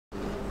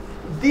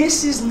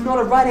this is not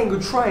a right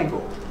angled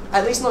triangle,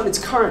 at least not in its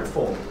current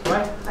form,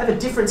 right? I have a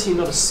difference here,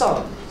 not a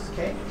sum,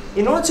 okay?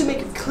 In order to make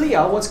it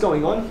clear what's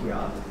going on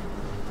here,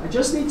 I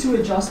just need to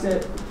adjust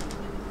it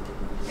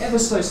ever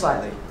so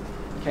slightly,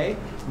 okay?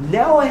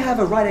 Now I have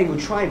a right angled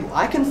triangle.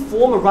 I can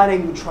form a right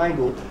angled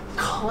triangle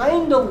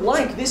kind of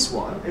like this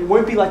one. It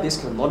won't be like this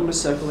because I'm not in a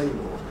circle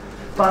anymore.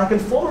 But I can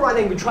form a right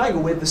angled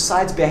triangle where the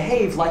sides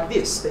behave like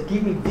this, that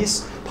give me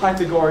this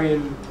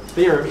Pythagorean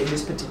theorem in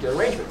this particular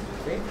arrangement.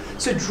 Okay?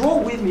 So draw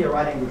with me a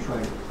right angled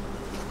triangle.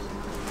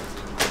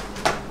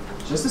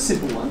 Just a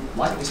simple one,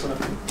 like this one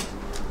up here.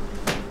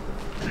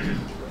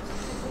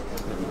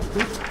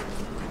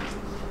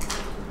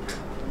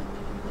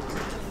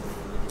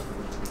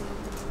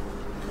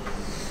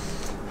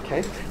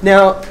 Okay.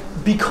 Now,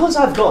 because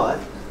I've got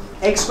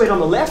x squared on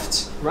the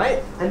left,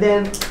 right, and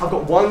then I've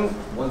got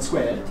 1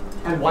 squared,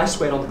 and y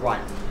squared on the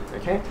right,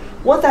 okay?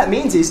 What that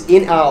means is,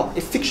 in our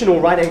fictional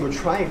right angled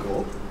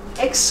triangle,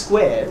 x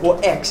squared, or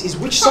x, is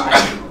which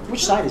side?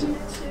 Which side is it?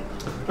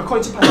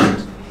 According to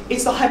Parametric,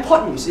 it's the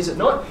hypotenuse, is it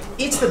not?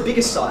 It's the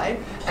biggest side,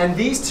 and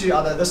these two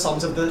are the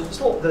sums of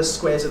the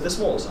squares of the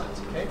smaller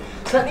sides, okay?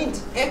 So that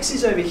means x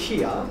is over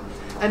here,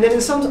 and then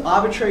in some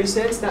arbitrary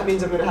sense, that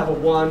means I'm going to have a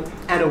 1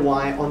 and a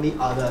y on the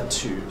other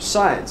two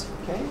sides,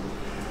 okay?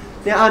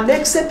 Now our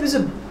next step is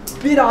a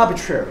bit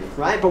arbitrary,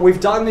 right? But we've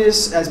done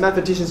this as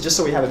mathematicians just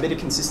so we have a bit of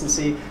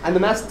consistency, and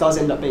the maths does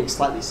end up being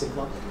slightly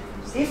simpler.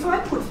 If I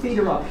put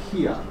theta up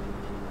here,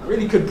 I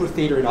really could put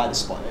theta in either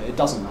spot, it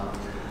doesn't matter.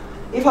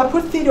 If I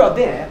put theta up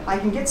there, I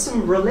can get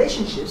some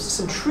relationships,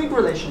 some trig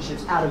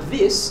relationships out of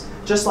this,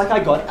 just like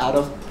I got out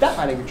of that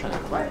right angled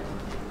triangle, right?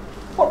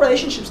 What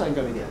relationships are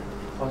going to get?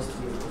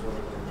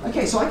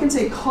 Okay, so I can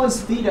say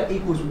cos theta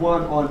equals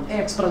 1 on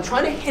x, but I'm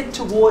trying to head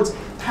towards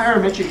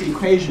parametric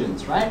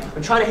equations, right?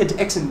 I'm trying to head to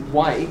x and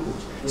y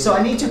equals. So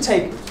I need to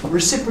take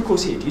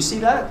reciprocals here. Do you see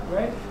that?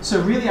 Right?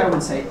 So really I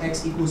would say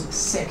x equals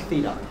sec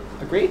theta.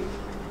 Agreed?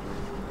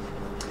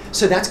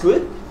 So that's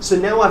good. So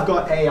now I've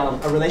got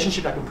a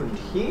relationship I can put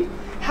into here.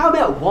 How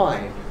about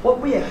y? What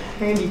would be a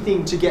handy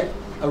thing to get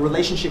a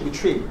relationship with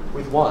trig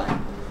with y?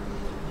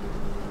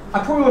 I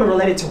probably want to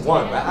relate it to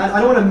 1, right?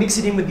 I don't want to mix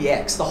it in with the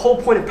x. The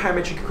whole point of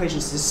parametric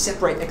equations is to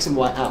separate x and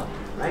y out,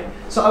 right?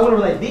 So I want to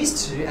relate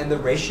these two, and the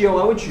ratio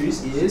I would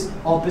choose is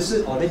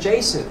opposite on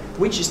adjacent,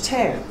 which is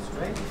tan,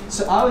 right?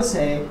 So I would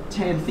say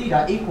tan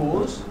theta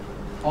equals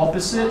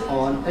opposite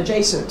on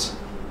adjacent,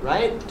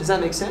 right? Does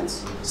that make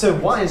sense? So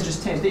y is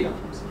just tan theta.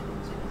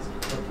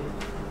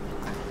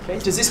 Okay,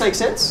 does this make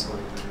sense?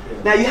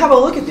 Now you have a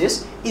look at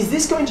this. Is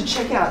this going to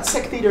check out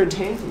sec theta and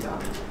tan theta?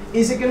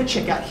 Is it going to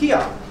check out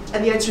here?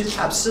 And the answer is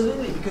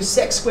absolutely, because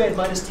sec squared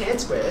minus tan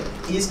squared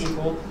is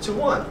equal to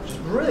 1, which is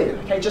brilliant,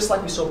 okay? Just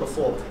like we saw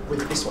before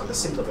with this one, the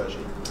simpler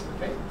version,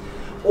 okay?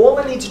 All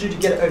I need to do to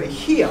get it over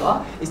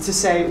here is to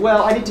say,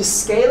 well, I need to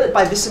scale it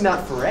by this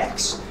amount for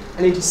x,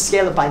 I need to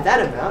scale it by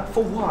that amount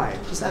for y.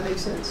 Does that make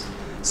sense?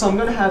 So I'm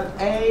going to have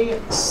a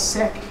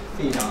sec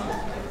theta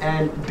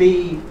and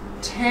b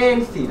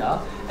tan theta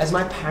as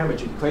my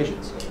parametric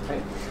equations,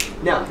 okay?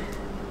 Now,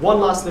 one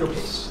last little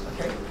piece,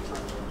 okay?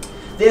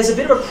 There's a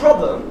bit of a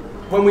problem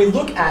when we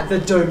look at the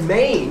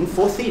domain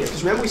for theta,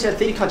 because remember we said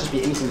theta can't just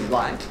be anything you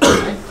like,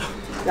 right?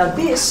 Now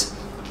this,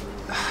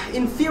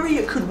 in theory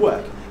it could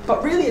work,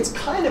 but really it's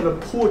kind of a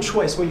poor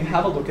choice when you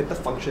have a look at the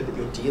function that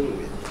you're dealing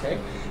with, okay?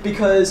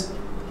 Because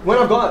when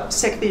I've got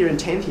sec theta and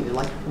tan theta,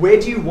 like where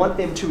do you want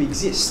them to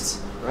exist,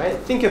 right?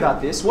 Think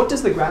about this. What do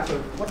the graphs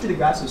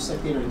of sec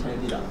theta and tan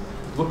theta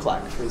look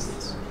like, for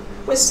instance?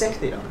 Where's sec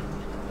theta?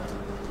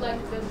 Like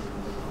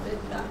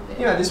that there.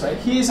 You know, this way.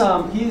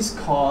 Here's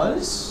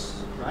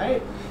cos,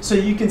 right? So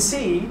you can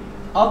see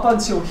up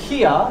until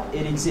here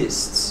it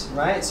exists,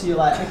 right? So you're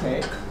like,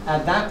 okay,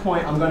 at that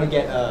point I'm going to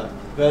get a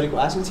vertical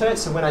asymptote.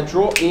 So when I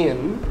draw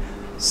in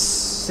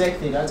sec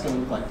theta, it's going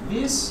to look like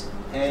this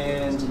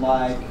and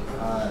like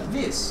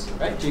this,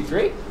 right? Do you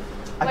agree?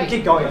 I can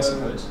keep going, I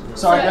suppose.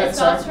 Sorry, so it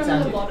starts from down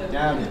the here, bottom.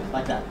 down here,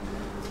 like that.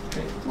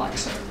 Okay, like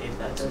so.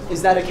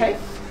 Is that okay?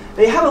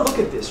 Now you have a look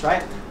at this,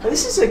 right? Now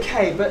this is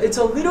okay, but it's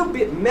a little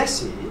bit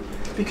messy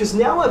because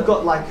now I've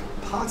got like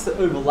parts that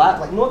overlap,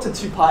 like 0 to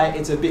 2 pi,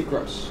 it's a bit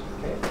gross.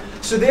 Okay?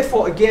 So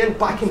therefore, again,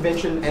 by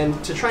convention,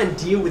 and to try and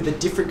deal with the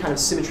different kind of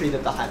symmetry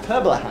that the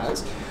hyperbola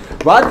has,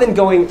 rather than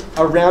going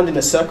around in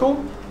a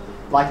circle,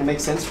 like it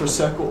makes sense for a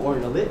circle or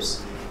an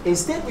ellipse,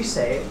 instead we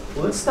say,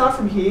 well, let's start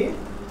from here,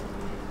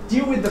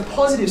 deal with the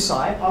positive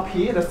side up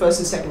here, the first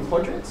and second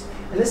quadrants,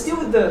 and let's deal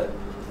with the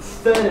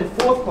third and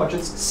fourth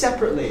quadrants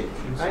separately.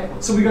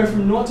 Right? So we go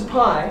from 0 to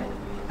pi,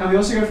 and we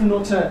also go from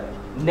 0 to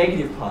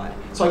negative pi.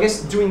 So I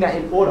guess doing that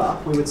in order,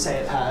 we would say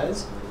it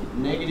as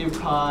negative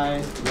pi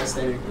less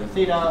than or equal to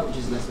theta, which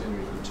is less than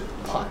or equal to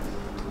pi.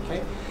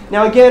 Okay?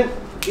 Now again,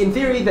 in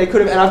theory, they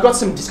could have, and I've got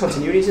some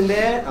discontinuities in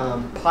there,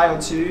 pi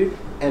on 2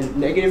 and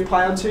negative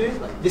pi on 2,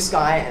 like this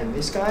guy and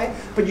this guy,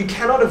 but you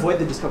cannot avoid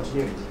the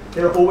discontinuities.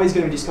 There are always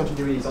going to be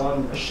discontinuities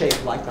on a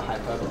shape like the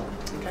hyperbola.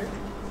 Okay?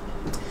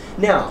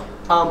 Now,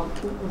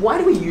 why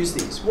do we use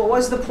these? What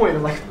was the point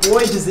of, like, boy,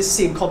 does this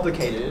seem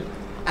complicated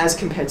as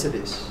compared to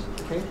this?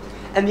 Okay?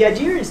 And the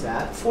idea is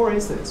that, for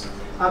instance,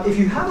 if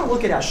you have a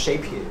look at our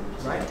shape here,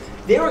 right,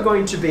 there are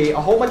going to be a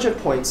whole bunch of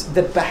points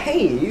that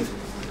behave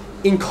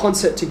in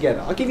concert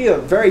together. I'll give you a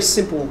very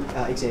simple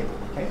example,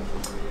 okay?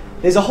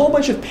 There's a whole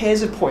bunch of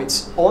pairs of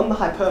points on the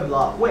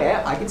hyperbola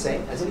where I could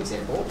say, as an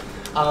example,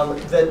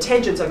 the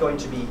tangents are going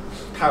to be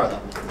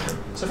parallel.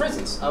 So for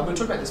instance, we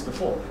talked about this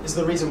before. This is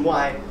the reason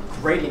why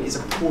gradient is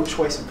a poor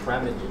choice of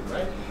parameter here,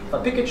 right? If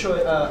I pick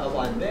a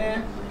line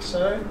there, like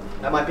so,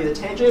 that might be the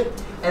tangent,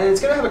 and then it's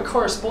going to have a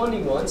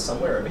corresponding one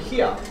somewhere over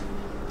here,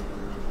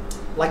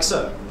 like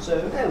so. So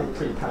they look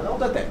pretty parallel,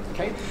 don't they?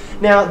 Okay.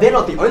 Now they're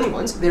not the only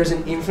ones. There's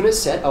an infinite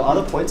set of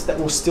other points that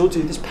will still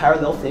do this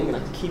parallel thing, and I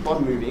can keep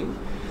on moving.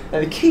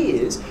 Now the key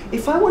is,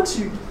 if I want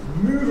to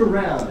move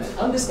around and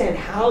understand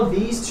how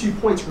these 2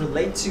 points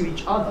relate to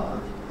each other,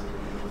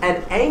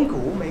 an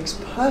angle makes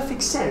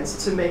perfect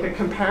sense to make a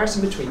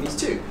comparison between these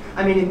two.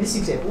 I mean, in this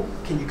example,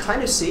 can you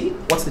kind of see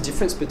what's the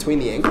difference between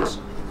the angles?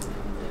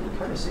 You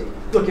kind of see.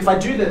 Look, if I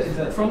do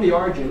from the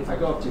origin, if I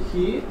go up to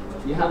here,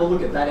 you have a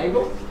look at that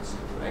angle,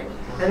 right?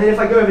 And then if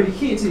I go over to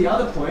here to the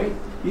other point,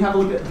 you have a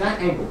look at that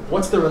angle.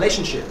 What's the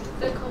relationship?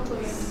 They're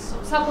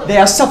complementary. They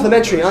are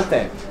supplementary, aren't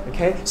they?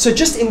 Okay. So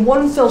just in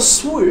one fell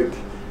swoop,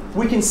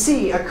 we can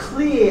see a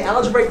clear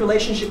algebraic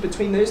relationship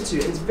between those two.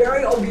 It's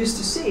very obvious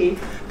to see,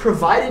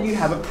 provided you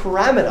have a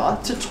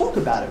parameter to talk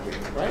about it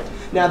with, right?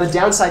 Now the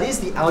downside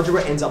is the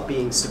algebra ends up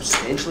being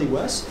substantially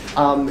worse.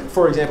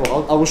 For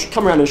example, I will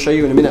come around and show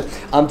you in a minute.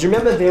 Do you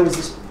remember there was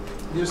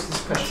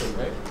this question,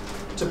 right?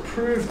 To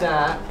prove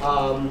that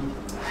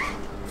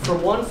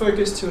from one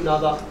focus to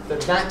another,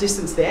 that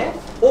distance there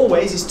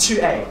always is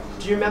 2a.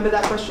 Do you remember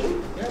that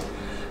question? Yeah.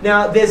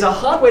 Now there's a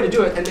hard way to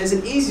do it and there's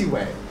an easy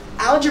way.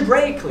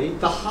 Algebraically,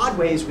 the hard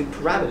way is with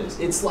parameters.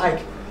 It's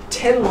like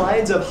 10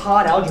 lines of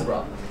hard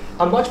algebra.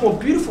 A much more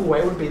beautiful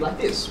way would be like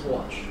this.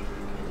 Watch.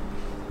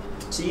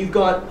 So you've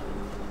got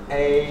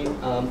a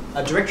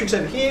directrix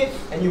over here,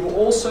 and you will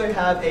also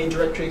have a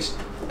directrix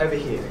over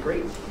here.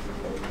 Agree?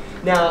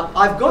 Now,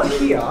 I've got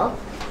here,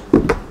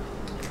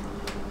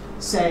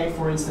 say,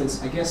 for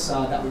instance, I guess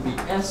that would be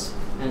S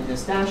and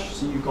S dash.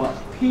 So you've got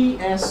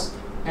PS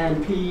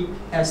and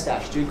PS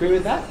dash. Do you agree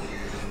with that?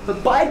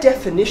 But by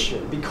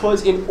definition,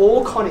 because in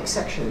all conic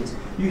sections,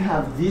 you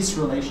have this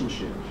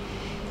relationship,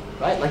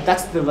 right? Like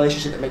that's the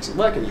relationship that makes it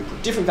work, and you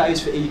put different values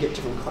for E, you get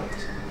different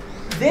conics.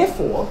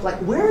 Therefore, like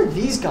where are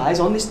these guys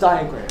on this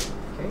diagram?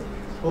 Okay.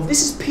 Well, if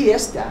this is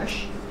PS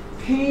dash,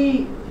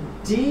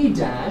 PD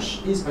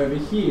dash is over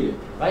here,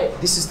 right?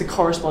 This is the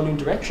corresponding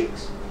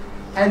directrix.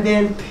 And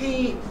then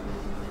PD,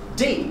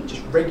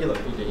 just regular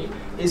PD,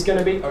 is going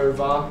to be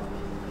over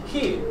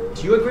here.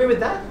 Do you agree with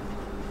that?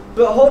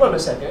 But hold on a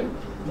second.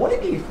 What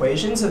are the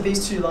equations of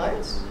these two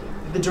lines?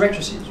 The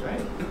directrices,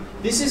 right?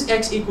 This is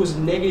x equals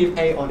negative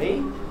a on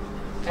e,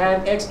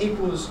 and x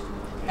equals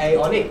a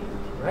on e,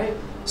 right?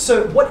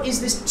 So what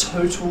is this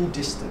total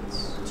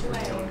distance?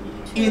 2a.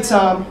 It's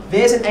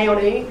there's an a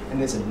on e,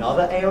 and there's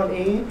another a on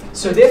e.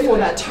 So therefore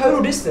that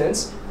total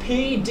distance,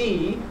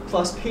 PD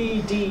plus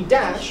PD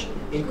dash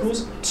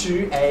equals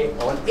 2a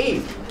on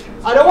e.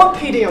 I don't want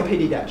PD on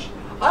PD dash.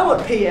 I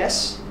want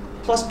PS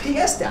plus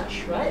PS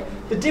dash, right?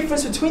 The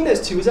difference between those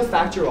two is a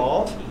factor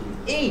of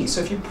E. So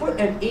if you put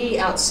an E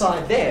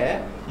outside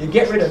there, you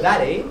get rid of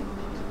that E.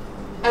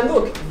 And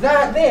look,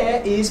 that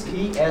there is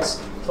PS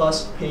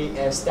plus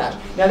PS dash.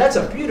 Now that's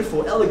a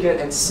beautiful,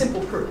 elegant, and simple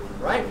proof,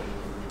 right?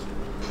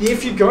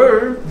 If you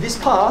go this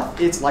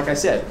path, it's like I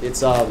said,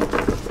 it's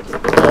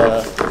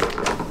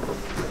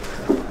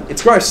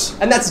gross,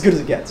 and that's as good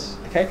as it gets,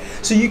 okay?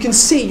 So you can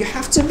see, you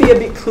have to be a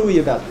bit cluey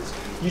about this.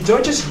 You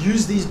don't just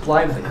use these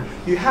blindly.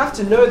 You have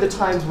to know the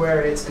times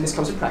where it's, and this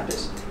comes with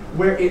practice,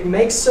 where it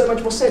makes so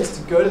much more sense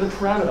to go to the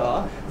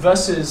parameter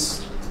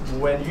versus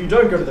when you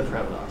don't go to the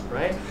parameter,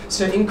 right?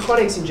 So in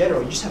conics in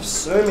general, you just have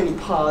so many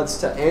paths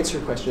to answer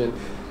a question,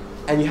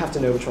 and you have to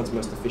know which one's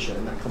most efficient,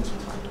 and that comes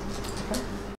with time.